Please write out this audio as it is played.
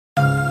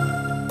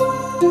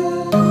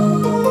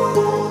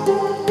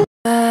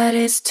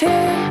It's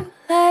too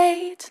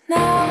late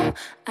now.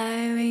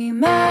 I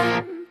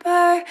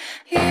remember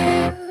you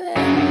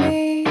and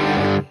me,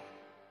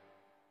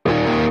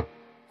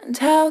 and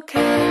how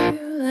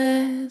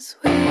careless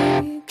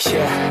we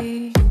could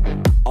be.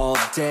 All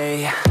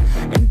day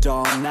and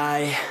all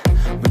night,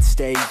 we'd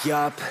stay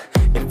up,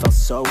 it felt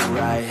so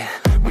right.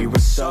 We were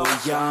so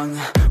young,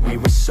 we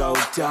were so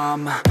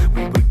dumb.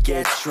 We would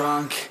get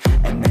drunk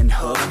and then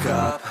hook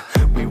up.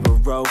 We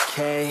were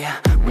okay,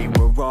 we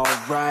were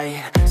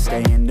alright,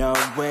 staying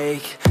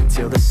awake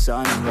till the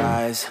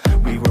sunrise.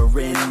 We were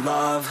in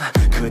love,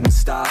 couldn't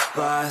stop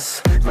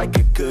us, like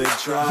a good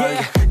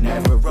drug,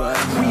 never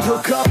enough. We'd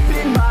hook up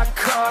in my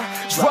car,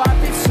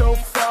 driving so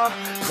far,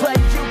 play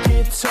your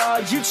guitar,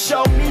 you'd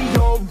show me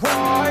your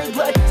art,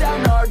 let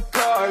down our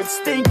guards,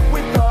 think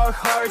with our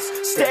hearts,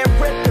 stare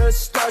at the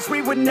stars.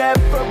 We were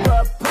never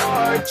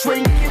apart,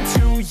 drinking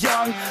too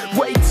young,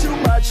 way too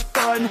much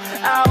fun,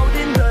 out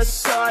in the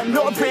sun,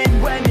 or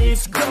in when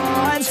it's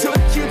gone. Took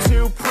you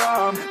to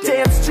prom,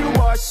 dance to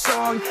our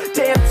song,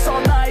 dance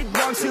all night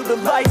long till the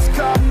lights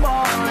come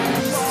on.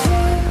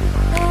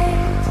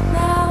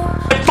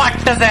 Patt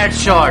is that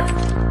shot.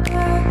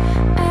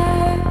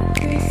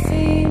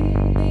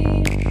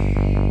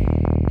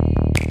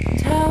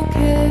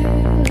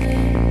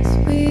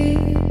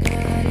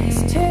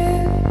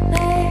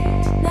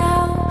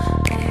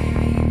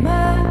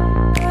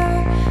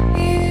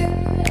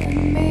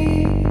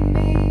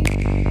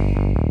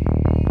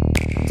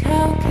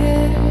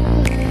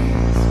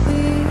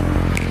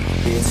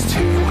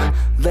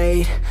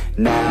 Late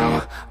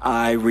now,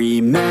 I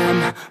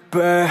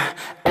remember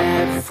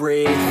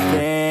everything,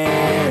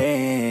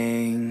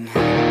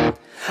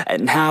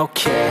 and how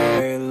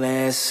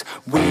careless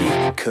we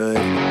could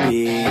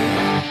be,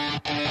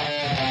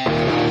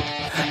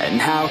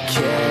 and how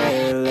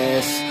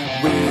careless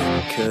we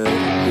could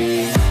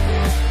be,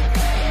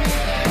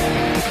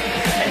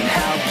 and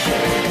how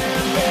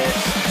careless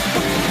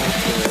we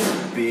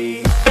could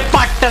be.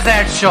 Patt is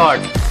that shot.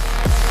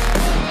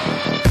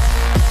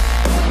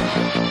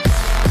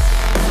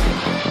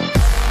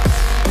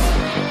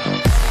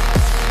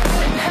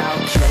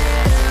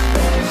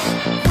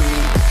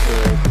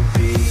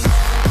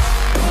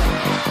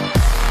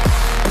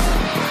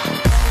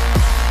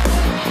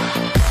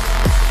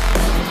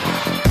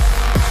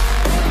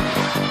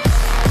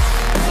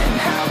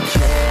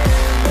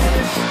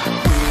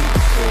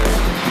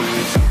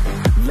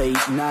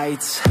 Late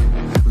nights,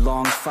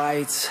 long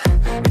fights,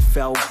 it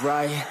felt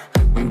right,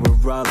 we were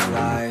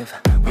alive.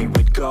 We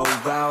would go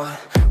out,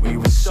 we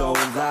were so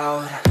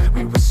loud,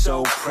 we were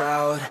so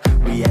proud,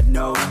 we had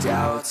no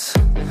doubts.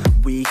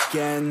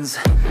 Weekends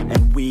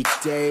and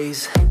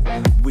weekdays,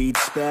 we'd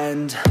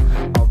spend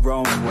our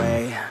own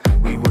way.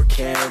 We were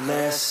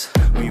careless,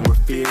 we were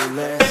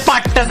fearless.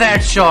 Patt is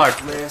that shot.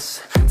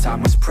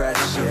 Time was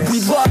precious.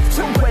 We loved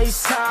to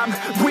waste time,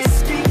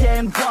 whiskey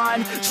and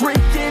wine,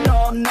 drinking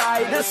all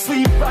night,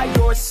 asleep by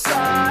your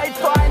side.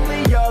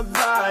 Finally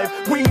alive,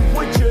 we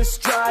would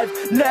just drive,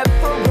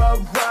 never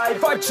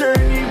arrive. Our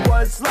journey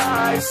was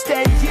live,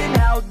 staying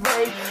out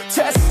late,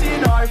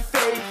 testing our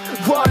fate,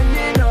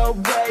 running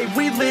away.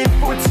 We live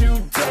for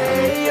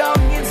today,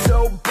 young and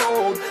so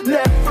bold,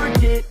 never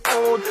get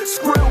old.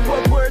 Screw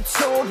what we're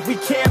told, we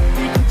can't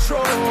be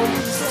controlled.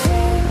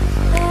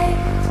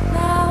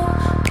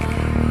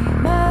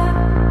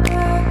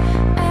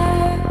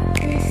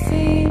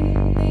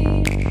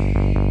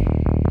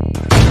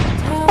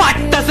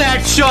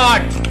 That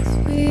shot.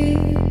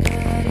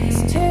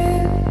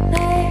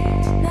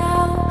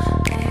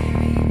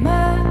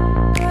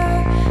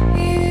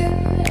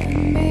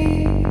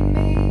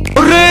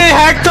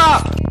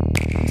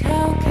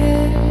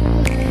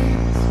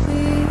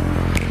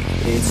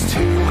 It's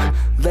too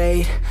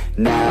late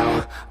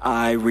now,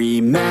 I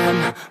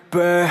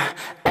remember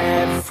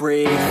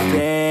everything,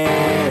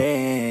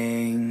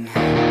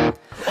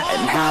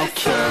 and how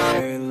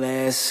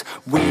careless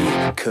we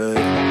could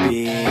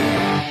be,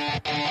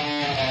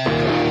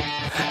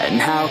 and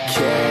how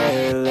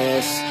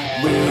careless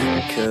we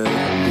could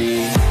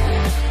be,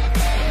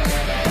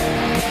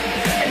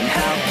 and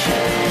how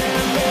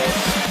careless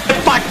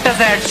Patt is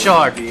that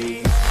shot.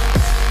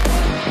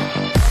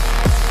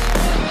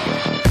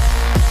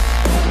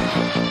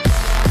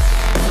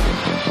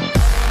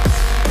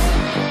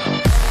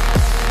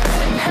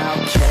 and how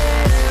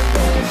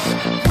careless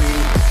we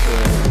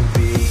could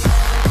be.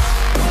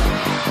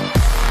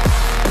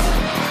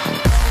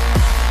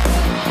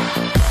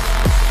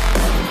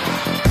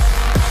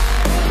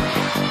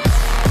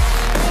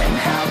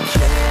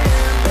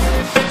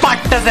 Patt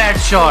is that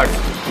shot.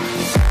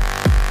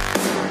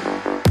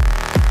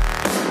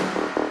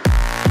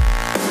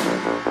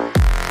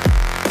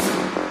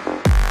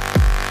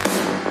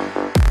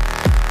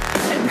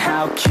 And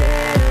how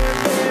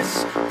careless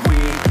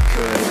we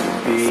could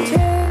be. It's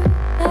too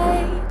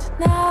late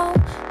now.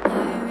 I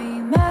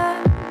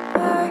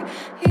remember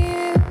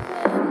you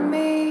and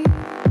me,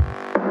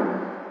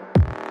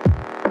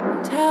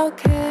 and how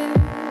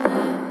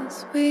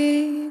careless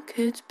we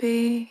could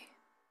be.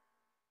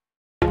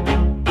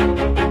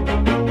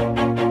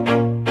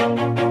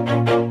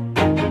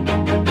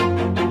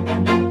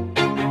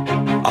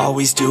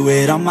 always do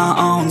it on my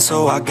own,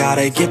 so I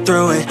gotta get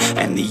through it.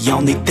 And the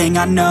only thing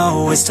I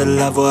know is to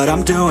love what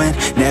I'm doing.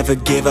 Never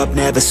give up,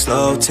 never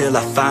slow, till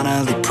I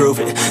finally prove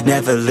it.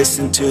 Never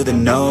listen to the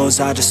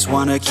no's, I just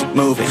wanna keep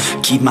moving.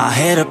 Keep my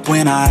head up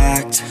when I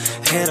act,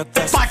 head up,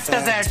 that's a Patt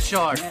fact. that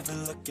shot. Never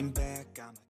looking back.